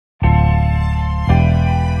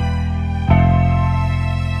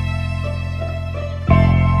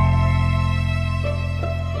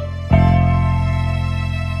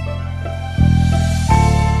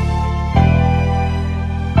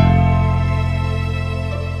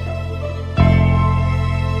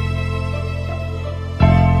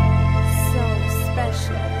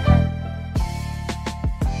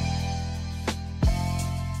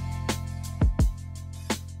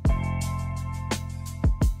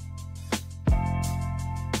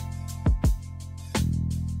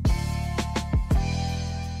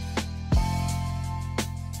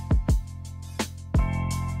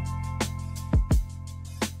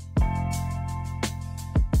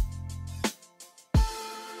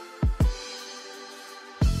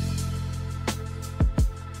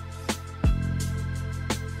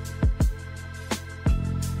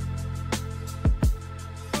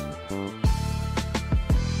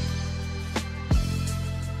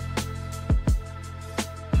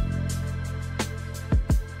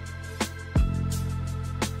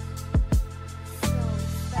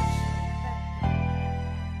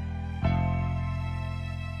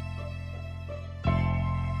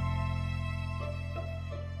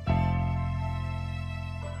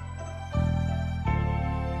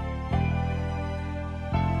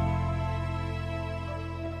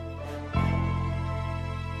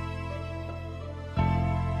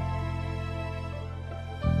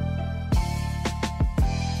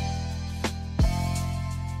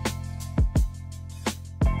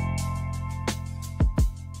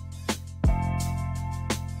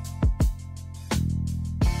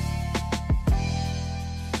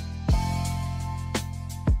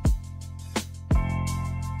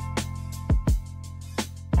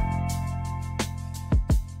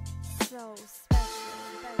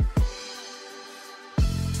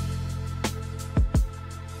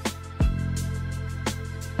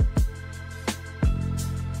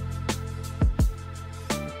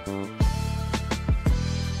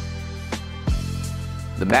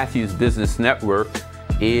The Matthews Business Network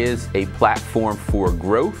is a platform for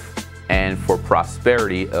growth and for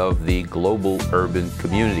prosperity of the global urban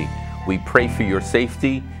community. We pray for your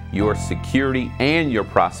safety, your security, and your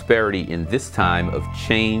prosperity in this time of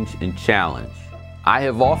change and challenge. I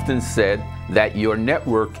have often said that your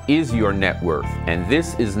network is your net worth, and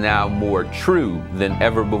this is now more true than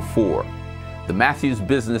ever before. The Matthews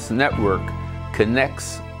Business Network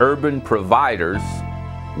connects urban providers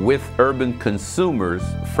with urban consumers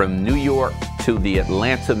from New York to the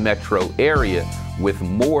Atlanta metro area with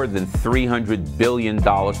more than $300 billion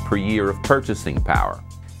per year of purchasing power.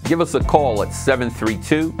 Give us a call at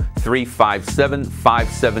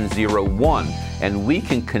 732-357-5701 and we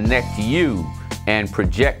can connect you and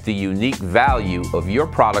project the unique value of your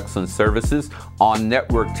products and services on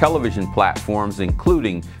network television platforms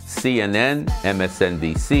including CNN,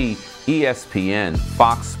 MSNBC, ESPN,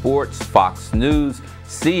 Fox Sports, Fox News,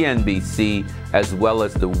 CNBC, as well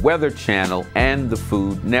as the Weather Channel and the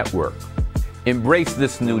Food Network. Embrace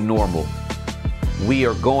this new normal. We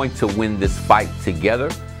are going to win this fight together,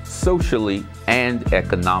 socially and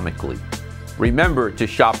economically. Remember to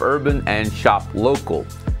shop urban and shop local.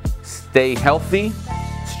 Stay healthy,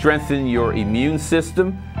 strengthen your immune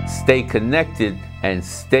system, stay connected, and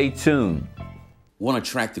stay tuned. Want to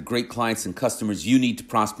attract the great clients and customers you need to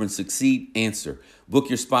prosper and succeed? Answer. Book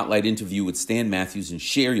your spotlight interview with Stan Matthews and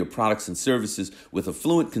share your products and services with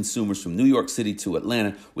affluent consumers from New York City to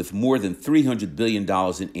Atlanta with more than $300 billion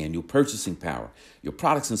in annual purchasing power. Your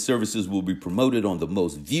products and services will be promoted on the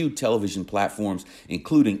most viewed television platforms,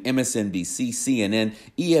 including MSNBC, CNN,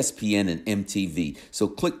 ESPN, and MTV. So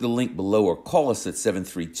click the link below or call us at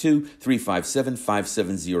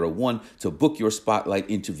 732-357-5701 to book your spotlight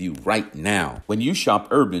interview right now. When you shop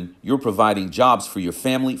urban, you're providing jobs for your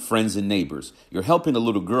family, friends, and neighbors. You're helping a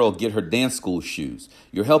little girl get her dance school shoes.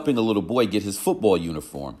 You're helping a little boy get his football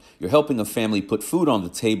uniform. You're helping a family put food on the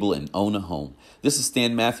table and own a home. This is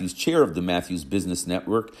Stan Matthews, chair of the Matthews Business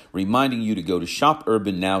Network, reminding you to go to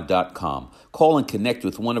shopurbannow.com. Call and connect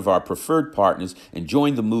with one of our preferred partners and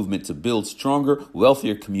join the movement to build stronger,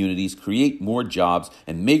 wealthier communities, create more jobs,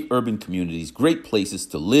 and make urban communities great places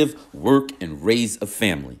to live, work, and raise a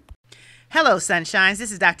family. Hello, Sunshines.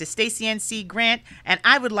 This is Dr. Stacey N.C. Grant, and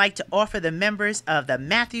I would like to offer the members of the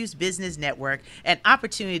Matthews Business Network an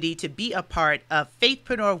opportunity to be a part of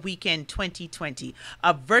Faithpreneur Weekend 2020,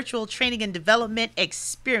 a virtual training and development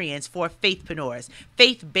experience for faithpreneurs,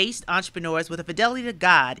 faith-based entrepreneurs with a fidelity to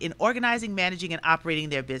God in organizing, managing, and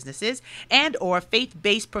operating their businesses, and or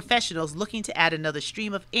faith-based professionals looking to add another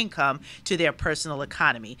stream of income to their personal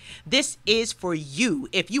economy. This is for you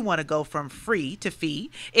if you want to go from free to fee,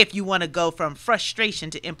 if you want to go from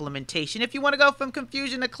frustration to implementation, if you want to go from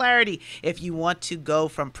confusion to clarity, if you want to go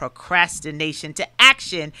from procrastination to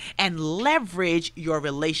action and leverage your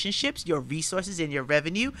relationships, your resources, and your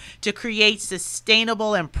revenue to create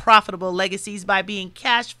sustainable and profitable legacies by being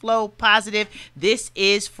cash flow positive. This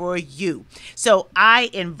is for you. So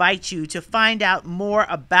I invite you to find out more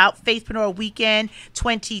about Faithpreneur Weekend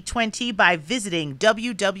 2020 by visiting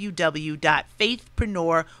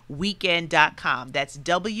www.faithpreneurweekend.com. That's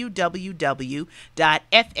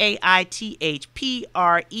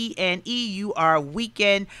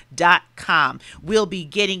www.faithpreneurweekend.com. We'll be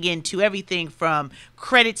getting into everything from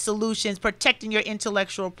credit solutions, protecting your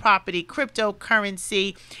intellectual property,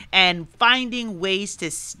 cryptocurrency, and finding ways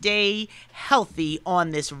to stay healthy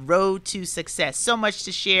on this road to success. So much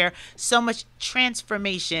to share, so much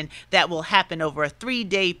transformation that will happen over a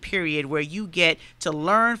 3-day period where you get to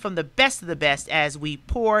learn from the best of the best as we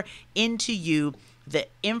pour into you the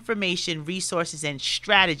information, resources, and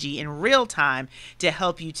strategy in real time to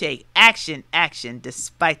help you take action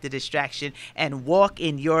despite the distraction and walk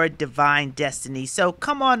in your divine destiny. So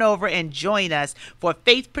come on over and join us for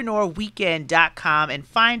faithpreneurweekend.com and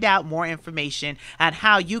find out more information on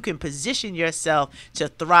how you can position yourself to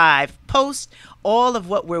thrive post all of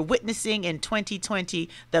what we're witnessing in 2020.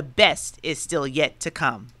 The best is still yet to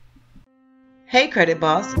come. Hey Credit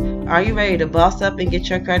Boss, are you ready to boss up and get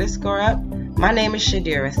your credit score up? My name is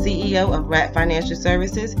Shadira, CEO of RAT Financial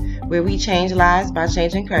Services, where we change lives by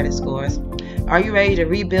changing credit scores. Are you ready to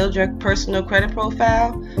rebuild your personal credit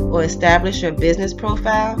profile or establish your business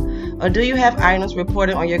profile? Or do you have items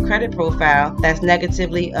reported on your credit profile that's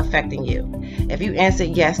negatively affecting you? If you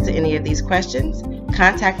answered yes to any of these questions,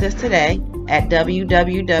 contact us today at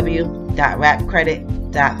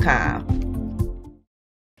www.rapcredit.com.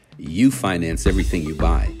 You finance everything you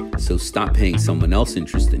buy, so stop paying someone else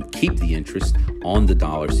interest and keep the interest on the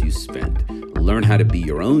dollars you spend. Learn how to be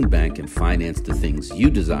your own bank and finance the things you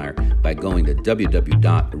desire by going to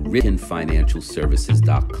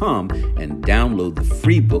www.rittenfinancialservices.com and download the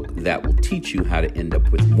free book that will teach you how to end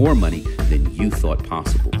up with more money than you thought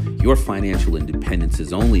possible. Your financial independence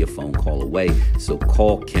is only a phone call away, so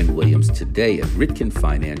call Ken Williams today at Ritken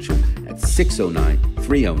Financial at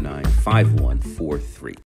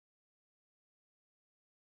 609-309-5143.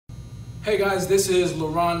 Hey guys, this is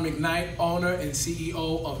LaRon McKnight, owner and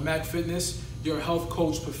CEO of Mac Fitness, your health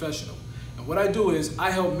coach professional. And what I do is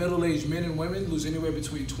I help middle-aged men and women lose anywhere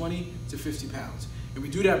between 20 to 50 pounds. And we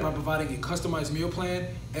do that by providing a customized meal plan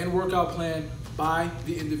and workout plan by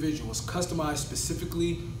the individual. It's customized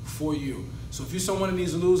specifically for you. So if you're someone that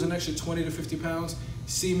needs to lose an extra 20 to 50 pounds,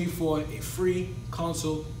 see me for a free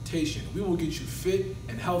consultation. We will get you fit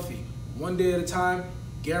and healthy, one day at a time,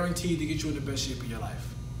 guaranteed to get you in the best shape of your life.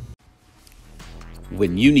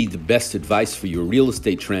 When you need the best advice for your real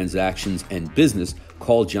estate transactions and business,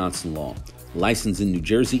 call Johnson Law. Licensed in New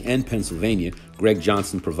Jersey and Pennsylvania, Greg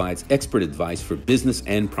Johnson provides expert advice for business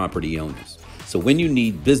and property owners. So when you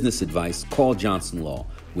need business advice, call Johnson Law.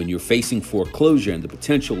 When you're facing foreclosure and the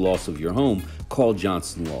potential loss of your home, call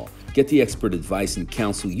Johnson Law. Get the expert advice and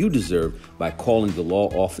counsel you deserve by calling the law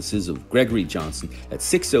offices of Gregory Johnson at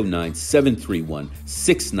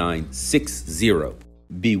 609-731-6960.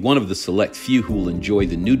 Be one of the select few who will enjoy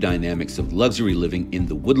the new dynamics of luxury living in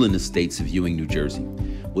the Woodland Estates of Ewing, New Jersey.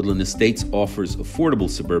 Woodland Estates offers affordable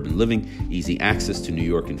suburban living, easy access to New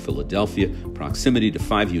York and Philadelphia, proximity to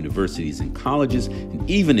 5 universities and colleges, and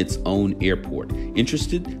even its own airport.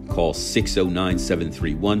 Interested? Call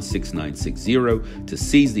 609-731-6960 to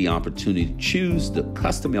seize the opportunity to choose the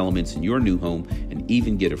custom elements in your new home and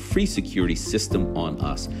even get a free security system on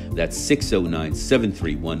us. That's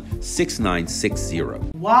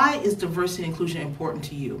 609-731-6960. Why is diversity and inclusion important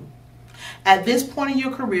to you? At this point in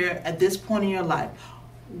your career, at this point in your life,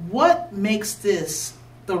 what makes this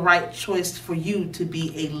the right choice for you to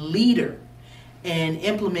be a leader in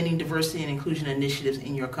implementing diversity and inclusion initiatives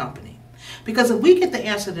in your company? Because if we get the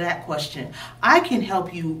answer to that question, I can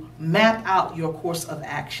help you map out your course of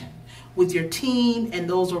action with your team and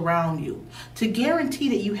those around you to guarantee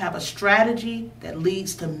that you have a strategy that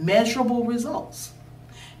leads to measurable results.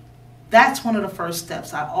 That's one of the first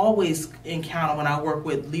steps I always encounter when I work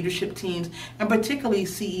with leadership teams, and particularly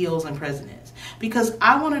CEOs and presidents, because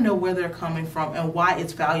I want to know where they're coming from and why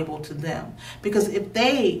it's valuable to them. Because if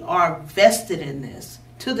they are vested in this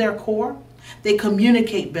to their core, they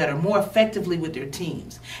communicate better, more effectively with their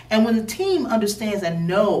teams. And when the team understands and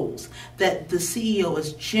knows that the CEO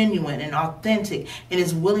is genuine and authentic and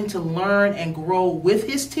is willing to learn and grow with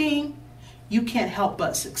his team, you can't help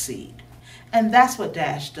but succeed. And that's what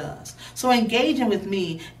Dash does. So engaging with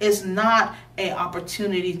me is not an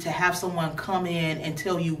opportunity to have someone come in and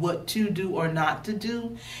tell you what to do or not to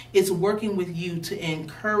do. It's working with you to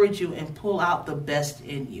encourage you and pull out the best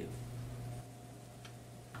in you.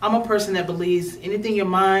 I'm a person that believes anything your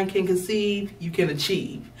mind can conceive, you can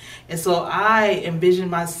achieve. And so I envision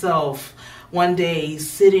myself one day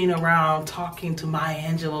sitting around talking to Maya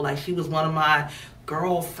Angelou like she was one of my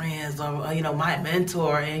girlfriends or my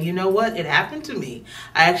mentor. And you know what? It happened to me.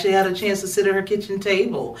 I actually had a chance to sit at her kitchen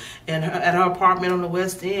table and at her apartment on the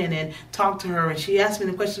West End and talk to her. And she asked me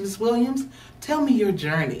the question, Ms. Williams, tell me your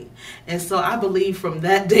journey. And so I believe from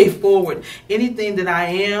that day forward, anything that I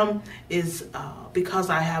am is because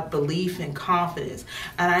I have belief and confidence.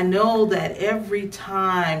 And I know that every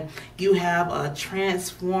time you have a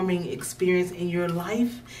transforming experience in your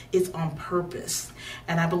life, it's on purpose.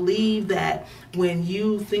 And I believe that when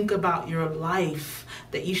you think about your life,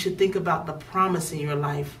 that you should think about the promise in your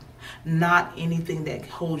life, not anything that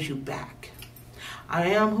holds you back. I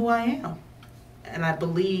am who I am. And I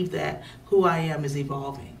believe that who I am is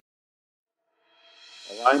evolving.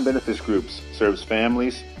 Aligned Benefits Groups serves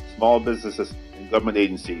families, small businesses, and government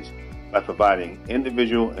agencies by providing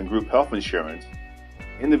individual and group health insurance,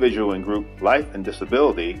 individual and group life and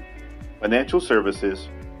disability, financial services,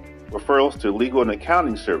 referrals to legal and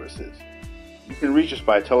accounting services. You can reach us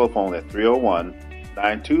by telephone at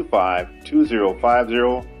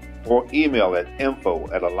 301-925-2050 or email at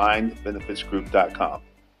info@alignedbenefitsgroup.com.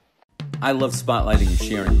 I love spotlighting and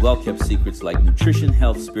sharing well-kept secrets like nutrition,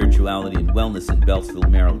 health, spirituality, and wellness in Beltsville,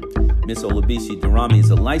 Maryland. Miss Olabisi Durami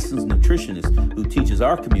is a licensed nutritionist who teaches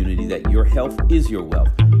our community that your health is your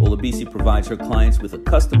wealth. Olabisi provides her clients with a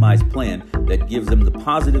customized plan that gives them the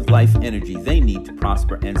positive life energy they need to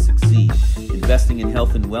prosper and succeed. Investing in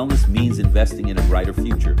health and wellness means investing in a brighter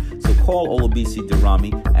future. So call Olabisi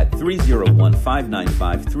Durami at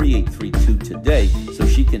 301-595-3832 today so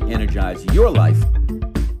she can energize your life.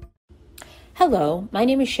 Hello, my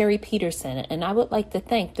name is Sherry Peterson, and I would like to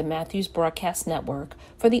thank the Matthews Broadcast Network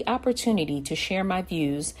for the opportunity to share my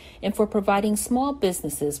views and for providing small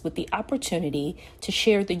businesses with the opportunity to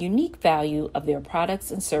share the unique value of their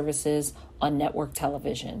products and services on network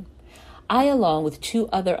television. I, along with two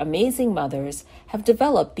other amazing mothers, have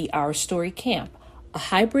developed the Our Story Camp, a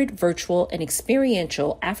hybrid virtual and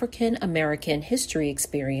experiential African American history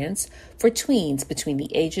experience for tweens between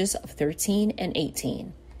the ages of 13 and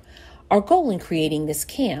 18. Our goal in creating this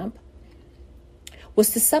camp was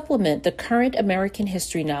to supplement the current American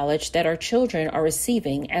history knowledge that our children are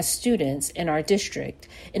receiving as students in our district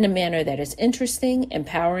in a manner that is interesting,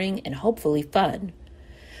 empowering, and hopefully fun.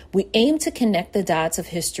 We aim to connect the dots of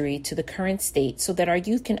history to the current state so that our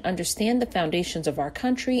youth can understand the foundations of our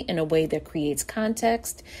country in a way that creates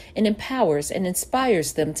context and empowers and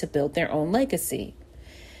inspires them to build their own legacy.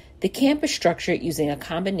 The camp is structured using a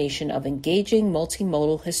combination of engaging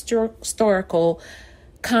multimodal historical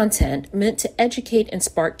content meant to educate and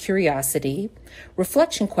spark curiosity,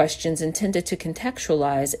 reflection questions intended to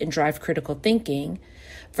contextualize and drive critical thinking,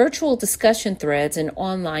 virtual discussion threads and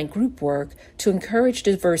online group work to encourage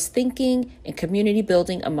diverse thinking and community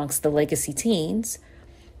building amongst the legacy teens,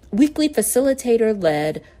 weekly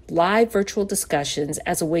facilitator-led live virtual discussions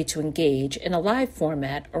as a way to engage in a live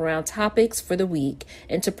format around topics for the week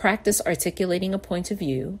and to practice articulating a point of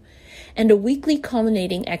view, and a weekly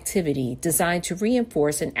culminating activity designed to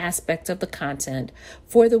reinforce an aspect of the content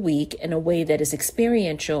for the week in a way that is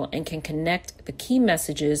experiential and can connect the key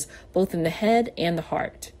messages both in the head and the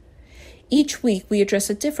heart. Each week, we address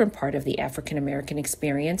a different part of the African American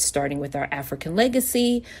experience, starting with our African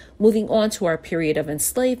legacy, moving on to our period of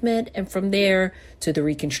enslavement, and from there to the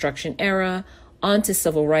Reconstruction era, on to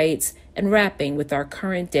civil rights, and wrapping with our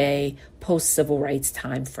current day post-civil rights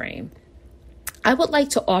time frame. I would like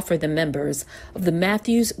to offer the members of the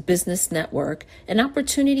Matthews Business Network an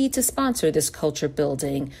opportunity to sponsor this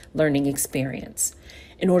culture-building learning experience.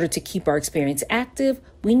 In order to keep our experience active,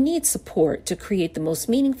 we need support to create the most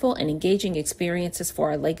meaningful and engaging experiences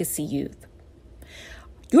for our legacy youth.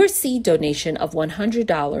 Your seed donation of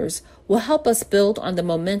 $100 will help us build on the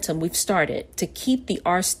momentum we've started to keep the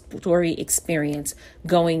Our Story experience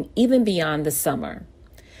going even beyond the summer.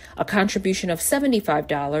 A contribution of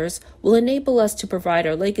 $75 will enable us to provide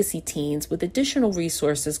our legacy teens with additional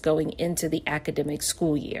resources going into the academic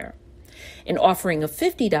school year. An offering of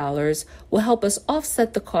 $50 will help us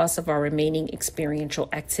offset the cost of our remaining experiential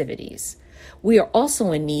activities. We are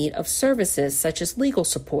also in need of services such as legal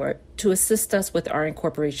support to assist us with our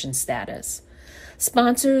incorporation status.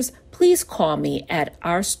 Sponsors, please contact me at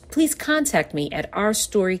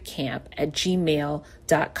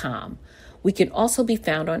ourstorycamp@gmail.com. We can also be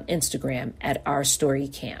found on Instagram at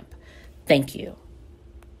ourstorycamp. Thank you.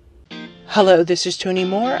 Hello, this is Tony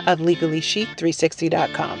Moore of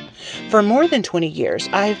LegallyChic360.com. For more than 20 years,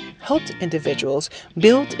 I've helped individuals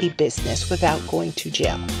build a business without going to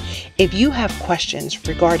jail. If you have questions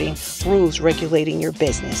regarding rules regulating your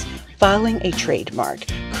business, filing a trademark,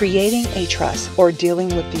 creating a trust, or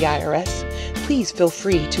dealing with the IRS, please feel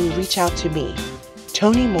free to reach out to me,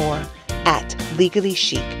 Tony Moore, at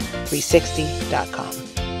LegallyChic360.com.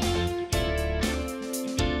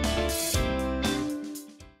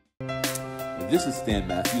 This is Stan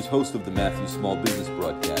Matthews, host of the Matthews Small Business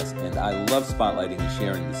Broadcast, and I love spotlighting and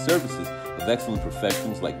sharing the services of excellent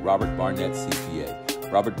professionals like Robert Barnett, CPA.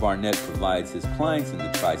 Robert Barnett provides his clients in the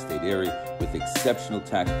tri-state area with exceptional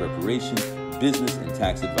tax preparation, business, and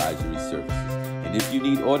tax advisory services. And if you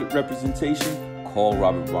need audit representation, call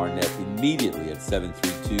Robert Barnett immediately at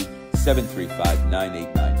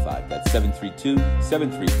 732-735-9895. That's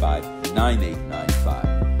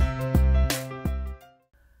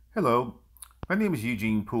 732-735-9895. Hello. My name is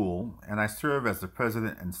Eugene Poole, and I serve as the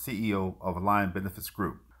president and CEO of Alliant Benefits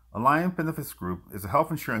Group. Alliant Benefits Group is a health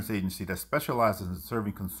insurance agency that specializes in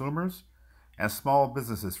serving consumers and small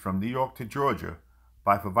businesses from New York to Georgia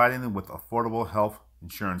by providing them with affordable health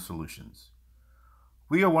insurance solutions.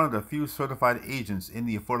 We are one of the few certified agents in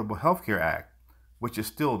the Affordable Health Care Act, which is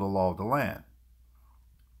still the law of the land.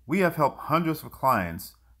 We have helped hundreds of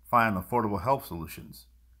clients find affordable health solutions.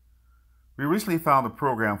 We recently found a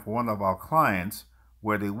program for one of our clients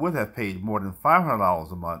where they would have paid more than $500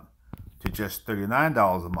 a month to just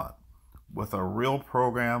 $39 a month with a real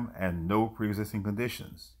program and no pre-existing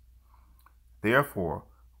conditions. Therefore,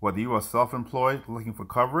 whether you are self-employed looking for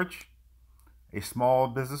coverage, a small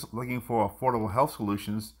business looking for affordable health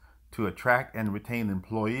solutions to attract and retain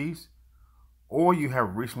employees, or you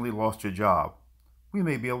have recently lost your job, we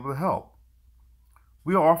may be able to help.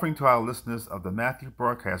 We are offering to our listeners of the Matthews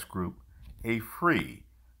Broadcast Group a free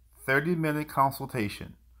 30-minute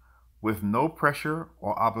consultation with no pressure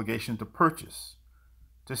or obligation to purchase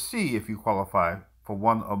to see if you qualify for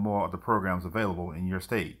one or more of the programs available in your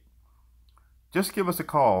state. Just give us a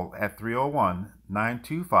call at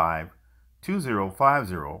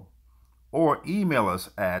 301-925-2050 or email us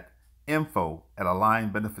at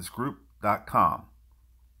info@alignbenefitsgroup.com.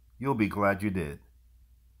 You'll be glad you did.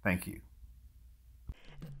 Thank you.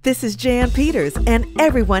 This is Jan Peters, and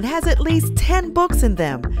everyone has at least 10 books in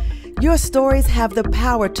them. Your stories have the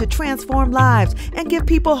power to transform lives and give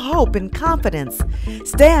people hope and confidence.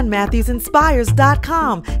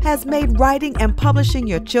 StanMatthewsInspires.com has made writing and publishing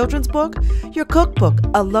your children's book, your cookbook,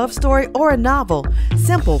 a love story, or a novel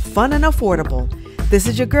simple, fun, and affordable. This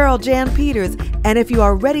is your girl, Jan Peters, and if you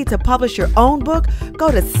are ready to publish your own book, go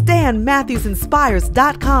to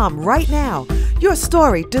StanMatthewsInspires.com right now. Your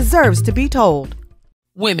story deserves to be told.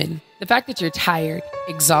 Women, the fact that you're tired,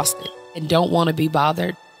 exhausted, and don't want to be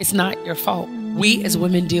bothered, it's not your fault. We as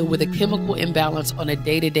women deal with a chemical imbalance on a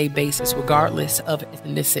day-to-day basis, regardless of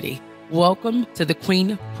ethnicity. Welcome to the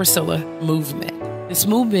Queen Priscilla movement. This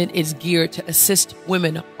movement is geared to assist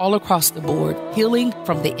women all across the board, healing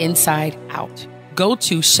from the inside out. Go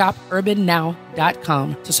to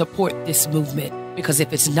shopurbannow.com to support this movement, because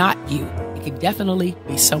if it's not you, it can definitely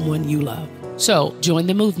be someone you love. So join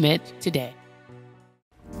the movement today.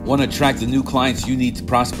 Want to attract the new clients you need to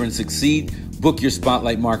prosper and succeed? Book your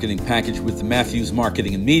Spotlight Marketing package with the Matthews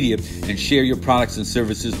Marketing and Media and share your products and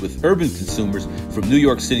services with urban consumers from New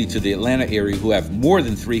York City to the Atlanta area who have more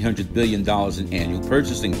than $300 billion in annual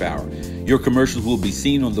purchasing power. Your commercials will be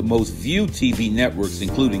seen on the most viewed TV networks,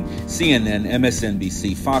 including CNN,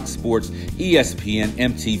 MSNBC, Fox Sports, ESPN,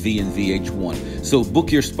 MTV, and VH1. So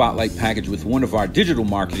book your Spotlight package with one of our digital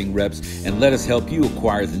marketing reps and let us help you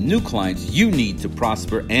acquire the new clients you need to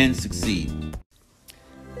prosper and succeed.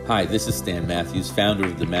 Hi, this is Stan Matthews, founder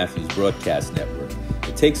of the Matthews Broadcast Network.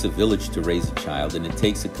 It takes a village to raise a child, and it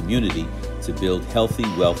takes a community to build healthy,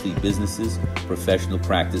 wealthy businesses, professional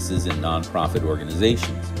practices, and nonprofit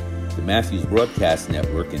organizations. The Matthews Broadcast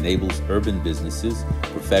Network enables urban businesses,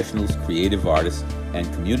 professionals, creative artists,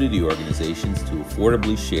 and community organizations to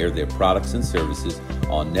affordably share their products and services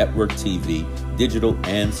on network TV, digital,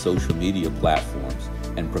 and social media platforms,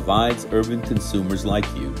 and provides urban consumers like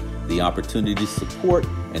you the opportunity to support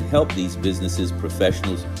and help these businesses,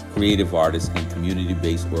 professionals, creative artists, and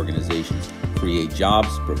community-based organizations create jobs,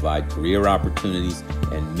 provide career opportunities,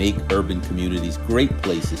 and make urban communities great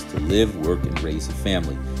places to live, work, and raise a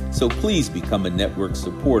family. So please become a network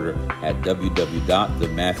supporter at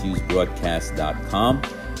www.thematthewsbroadcast.com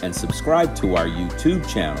and subscribe to our YouTube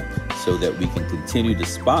channel so that we can continue to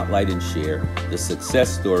spotlight and share the success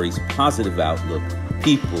stories, positive outlook,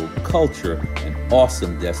 people, culture, and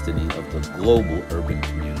awesome destiny of the global urban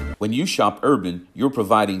community. When you shop urban, you're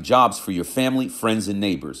providing jobs for your family, friends, and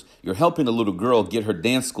neighbors. You're helping a little girl get her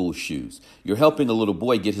dance school shoes. You're helping a little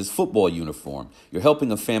boy get his football uniform. You're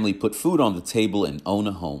helping a family put food on the table and own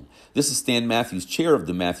a home. This is Stan Matthews, chair of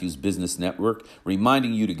the Matthews Business Network,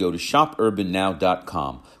 reminding you to go to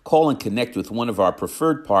shopurbannow.com. Call and connect with one of our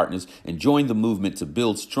preferred partners and join the movement to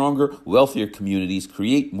build stronger, wealthier communities,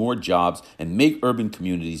 create more jobs, and make urban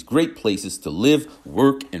communities great places to live,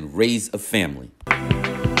 work, and raise a family.